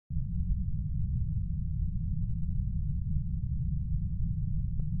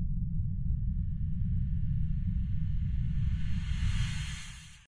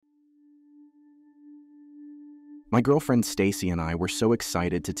My girlfriend Stacy and I were so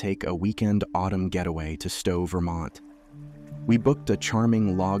excited to take a weekend autumn getaway to Stowe, Vermont. We booked a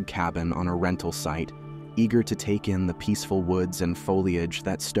charming log cabin on a rental site, eager to take in the peaceful woods and foliage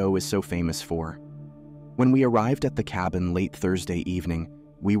that Stowe is so famous for. When we arrived at the cabin late Thursday evening,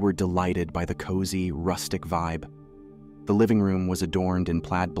 we were delighted by the cozy, rustic vibe. The living room was adorned in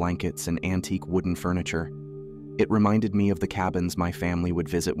plaid blankets and antique wooden furniture. It reminded me of the cabins my family would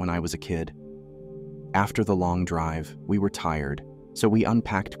visit when I was a kid. After the long drive, we were tired, so we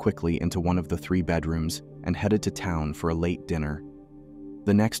unpacked quickly into one of the 3 bedrooms and headed to town for a late dinner.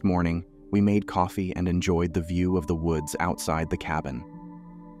 The next morning, we made coffee and enjoyed the view of the woods outside the cabin.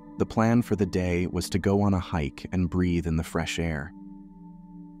 The plan for the day was to go on a hike and breathe in the fresh air.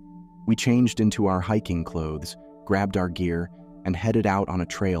 We changed into our hiking clothes, grabbed our gear, and headed out on a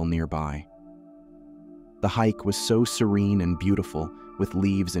trail nearby. The hike was so serene and beautiful, with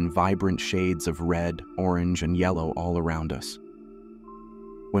leaves in vibrant shades of red, orange, and yellow all around us.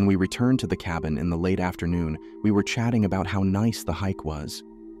 When we returned to the cabin in the late afternoon, we were chatting about how nice the hike was.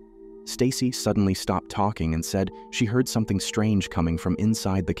 Stacy suddenly stopped talking and said she heard something strange coming from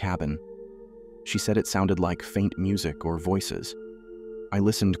inside the cabin. She said it sounded like faint music or voices. I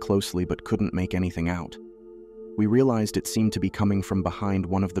listened closely but couldn't make anything out. We realized it seemed to be coming from behind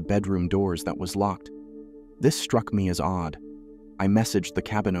one of the bedroom doors that was locked. This struck me as odd. I messaged the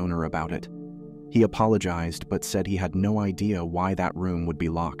cabin owner about it. He apologized but said he had no idea why that room would be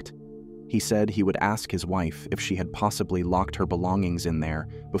locked. He said he would ask his wife if she had possibly locked her belongings in there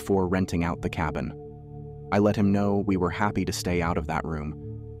before renting out the cabin. I let him know we were happy to stay out of that room.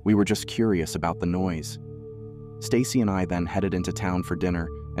 We were just curious about the noise. Stacy and I then headed into town for dinner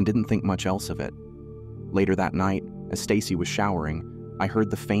and didn't think much else of it. Later that night, as Stacy was showering, I heard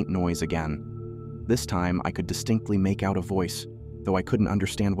the faint noise again. This time, I could distinctly make out a voice, though I couldn't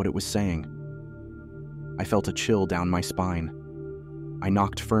understand what it was saying. I felt a chill down my spine. I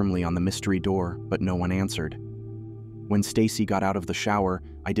knocked firmly on the mystery door, but no one answered. When Stacy got out of the shower,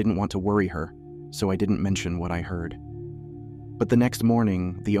 I didn't want to worry her, so I didn't mention what I heard. But the next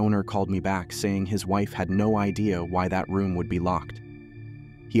morning, the owner called me back saying his wife had no idea why that room would be locked.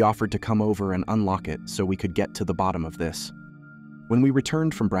 He offered to come over and unlock it so we could get to the bottom of this. When we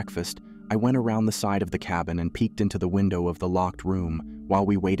returned from breakfast, I went around the side of the cabin and peeked into the window of the locked room while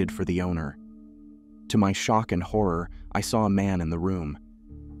we waited for the owner. To my shock and horror, I saw a man in the room.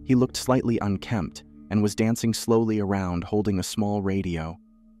 He looked slightly unkempt and was dancing slowly around holding a small radio.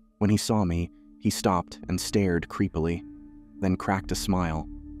 When he saw me, he stopped and stared creepily, then cracked a smile.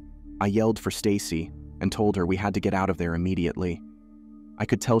 I yelled for Stacy and told her we had to get out of there immediately. I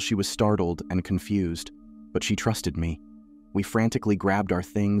could tell she was startled and confused, but she trusted me. We frantically grabbed our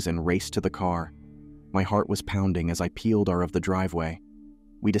things and raced to the car. My heart was pounding as I peeled out of the driveway.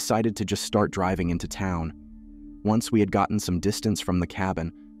 We decided to just start driving into town. Once we had gotten some distance from the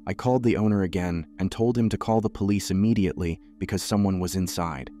cabin, I called the owner again and told him to call the police immediately because someone was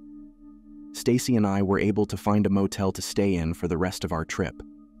inside. Stacy and I were able to find a motel to stay in for the rest of our trip.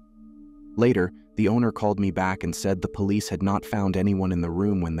 Later, the owner called me back and said the police had not found anyone in the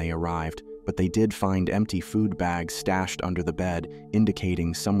room when they arrived, but they did find empty food bags stashed under the bed,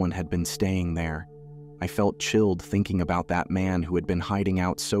 indicating someone had been staying there. I felt chilled thinking about that man who had been hiding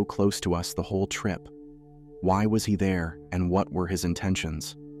out so close to us the whole trip. Why was he there, and what were his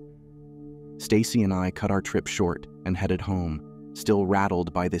intentions? Stacy and I cut our trip short and headed home, still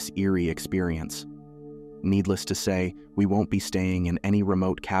rattled by this eerie experience. Needless to say, we won't be staying in any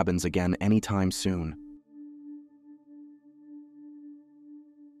remote cabins again anytime soon.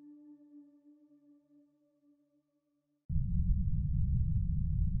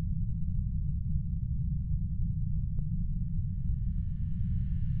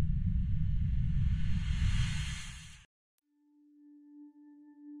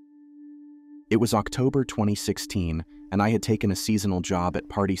 It was October 2016, and I had taken a seasonal job at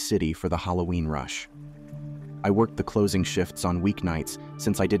Party City for the Halloween rush. I worked the closing shifts on weeknights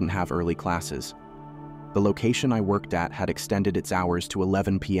since I didn't have early classes. The location I worked at had extended its hours to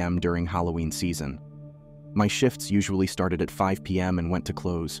 11 p.m. during Halloween season. My shifts usually started at 5 p.m. and went to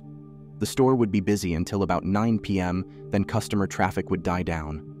close. The store would be busy until about 9 p.m., then customer traffic would die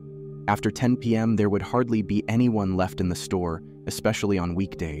down. After 10 p.m., there would hardly be anyone left in the store, especially on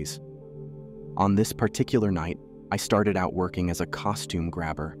weekdays. On this particular night, I started out working as a costume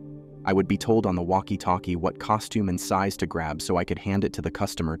grabber. I would be told on the walkie-talkie what costume and size to grab so I could hand it to the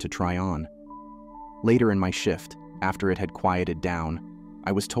customer to try on. Later in my shift, after it had quieted down,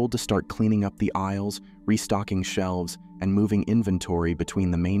 I was told to start cleaning up the aisles, restocking shelves, and moving inventory between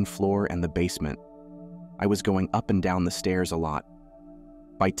the main floor and the basement. I was going up and down the stairs a lot.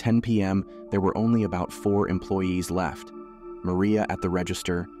 By 10 p.m., there were only about 4 employees left. Maria at the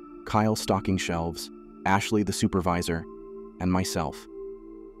register, Kyle stocking shelves, Ashley the supervisor, and myself.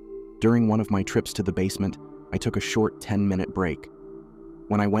 During one of my trips to the basement, I took a short 10-minute break.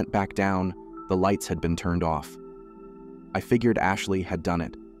 When I went back down, the lights had been turned off. I figured Ashley had done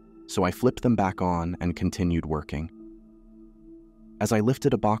it, so I flipped them back on and continued working. As I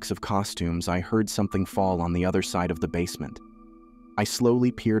lifted a box of costumes, I heard something fall on the other side of the basement. I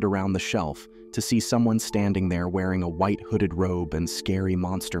slowly peered around the shelf to see someone standing there wearing a white hooded robe and scary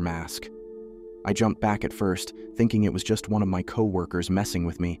monster mask. I jumped back at first, thinking it was just one of my co-workers messing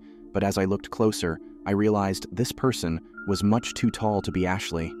with me, but as I looked closer, I realized this person was much too tall to be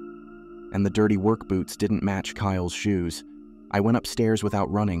Ashley. And the dirty work boots didn't match Kyle's shoes. I went upstairs without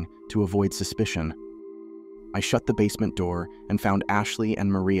running to avoid suspicion. I shut the basement door and found Ashley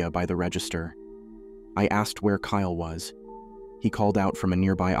and Maria by the register. I asked where Kyle was. He called out from a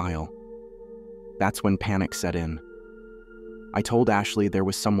nearby aisle. That's when panic set in. I told Ashley there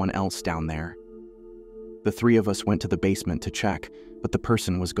was someone else down there. The 3 of us went to the basement to check, but the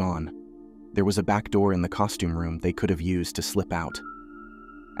person was gone. There was a back door in the costume room they could have used to slip out.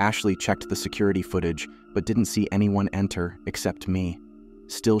 Ashley checked the security footage, but didn't see anyone enter except me.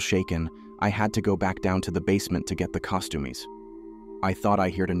 Still shaken, I had to go back down to the basement to get the costumes. I thought I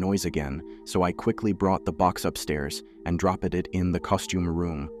heard a noise again, so I quickly brought the box upstairs and dropped it in the costume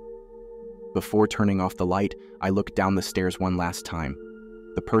room. Before turning off the light, I looked down the stairs one last time.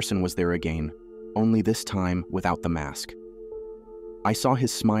 The person was there again, only this time without the mask. I saw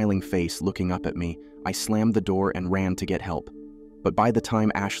his smiling face looking up at me. I slammed the door and ran to get help. But by the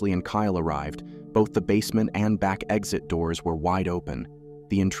time Ashley and Kyle arrived, both the basement and back exit doors were wide open.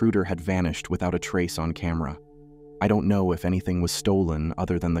 The intruder had vanished without a trace on camera. I don't know if anything was stolen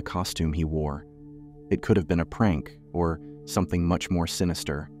other than the costume he wore. It could have been a prank or something much more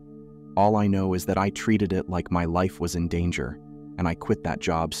sinister. All I know is that I treated it like my life was in danger, and I quit that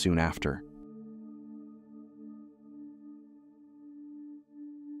job soon after.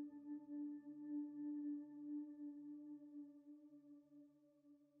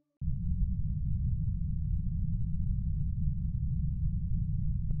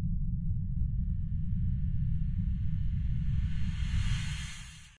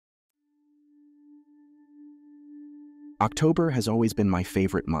 October has always been my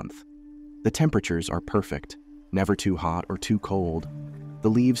favorite month. The temperatures are perfect, never too hot or too cold. The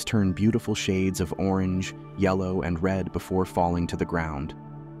leaves turn beautiful shades of orange, yellow, and red before falling to the ground.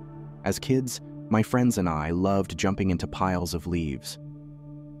 As kids, my friends and I loved jumping into piles of leaves.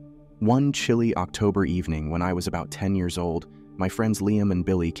 One chilly October evening when I was about 10 years old, my friends Liam and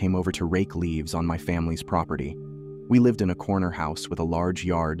Billy came over to rake leaves on my family's property. We lived in a corner house with a large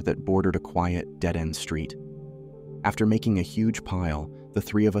yard that bordered a quiet, dead-end street. After making a huge pile, the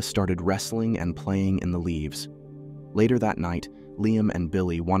 3 of us started wrestling and playing in the leaves. Later that night, Liam and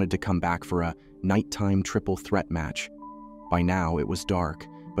Billy wanted to come back for a nighttime triple threat match. By now, it was dark,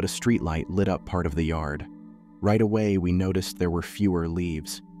 but a streetlight lit up part of the yard. Right away, we noticed there were fewer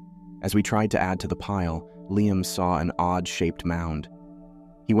leaves. As we tried to add to the pile, Liam saw an odd-shaped mound.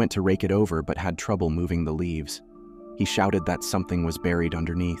 He went to rake it over but had trouble moving the leaves. He shouted that something was buried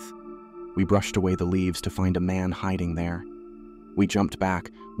underneath. We brushed away the leaves to find a man hiding there. We jumped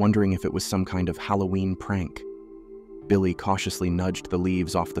back, wondering if it was some kind of Halloween prank. Billy cautiously nudged the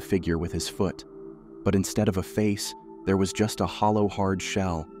leaves off the figure with his foot. But instead of a face, there was just a hollow, hard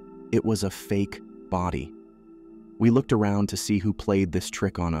shell. It was a fake body. We looked around to see who played this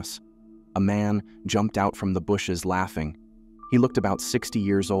trick on us. A man jumped out from the bushes laughing. He looked about 60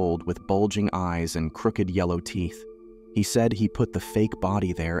 years old with bulging eyes and crooked yellow teeth. He said he put the fake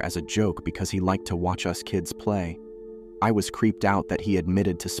body there as a joke because he liked to watch us kids play. I was creeped out that he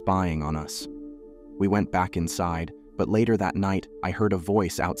admitted to spying on us. We went back inside, but later that night, I heard a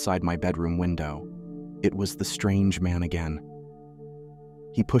voice outside my bedroom window. It was the strange man again.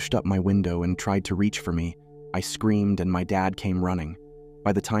 He pushed up my window and tried to reach for me. I screamed and my dad came running.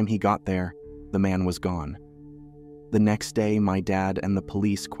 By the time he got there, the man was gone. The next day, my dad and the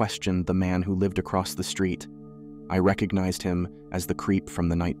police questioned the man who lived across the street. I recognized him as the creep from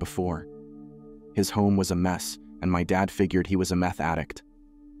the night before. His home was a mess, and my dad figured he was a meth addict.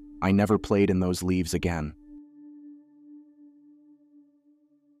 I never played in those leaves again.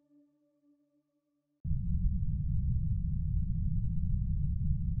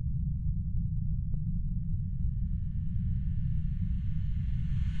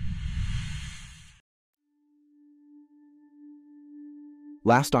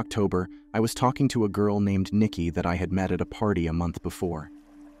 Last October, I was talking to a girl named Nikki that I had met at a party a month before.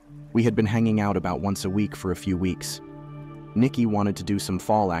 We had been hanging out about once a week for a few weeks. Nikki wanted to do some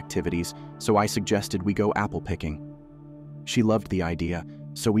fall activities, so I suggested we go apple picking. She loved the idea,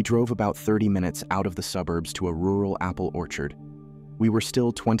 so we drove about 30 minutes out of the suburbs to a rural apple orchard. We were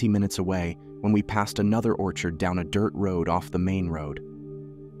still 20 minutes away when we passed another orchard down a dirt road off the main road.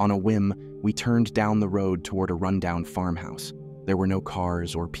 On a whim, we turned down the road toward a rundown farmhouse. There were no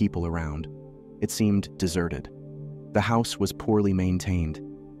cars or people around. It seemed deserted. The house was poorly maintained,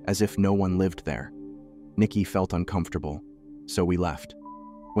 as if no one lived there. Nikki felt uncomfortable, so we left.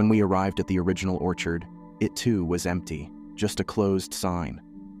 When we arrived at the original orchard, it too was empty, just a closed sign.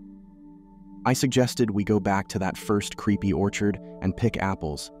 I suggested we go back to that first creepy orchard and pick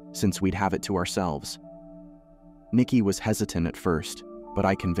apples, since we'd have it to ourselves. Nikki was hesitant at first, but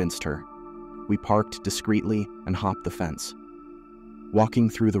I convinced her. We parked discreetly and hopped the fence. Walking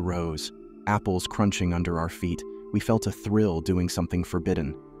through the rows, apples crunching under our feet, we felt a thrill doing something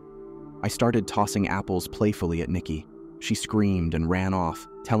forbidden. I started tossing apples playfully at Nikki. She screamed and ran off,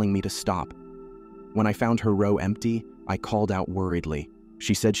 telling me to stop. When I found her row empty, I called out worriedly.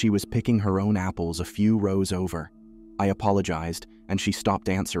 She said she was picking her own apples a few rows over. I apologized, and she stopped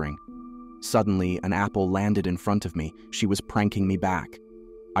answering. Suddenly, an apple landed in front of me. She was pranking me back.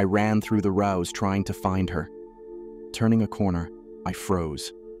 I ran through the rows trying to find her. Turning a corner, I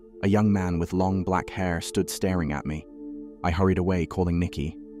froze. A young man with long black hair stood staring at me. I hurried away, calling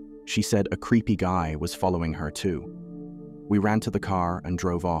Nikki. She said a creepy guy was following her too. We ran to the car and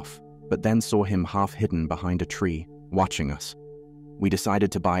drove off, but then saw him half hidden behind a tree, watching us. We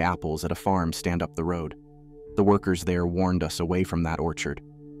decided to buy apples at a farm stand up the road. The workers there warned us away from that orchard.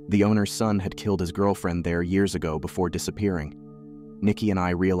 The owner's son had killed his girlfriend there years ago before disappearing. Nikki and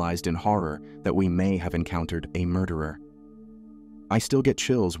I realized in horror that we may have encountered a murderer. I still get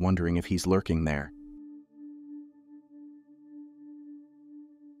chills wondering if he's lurking there.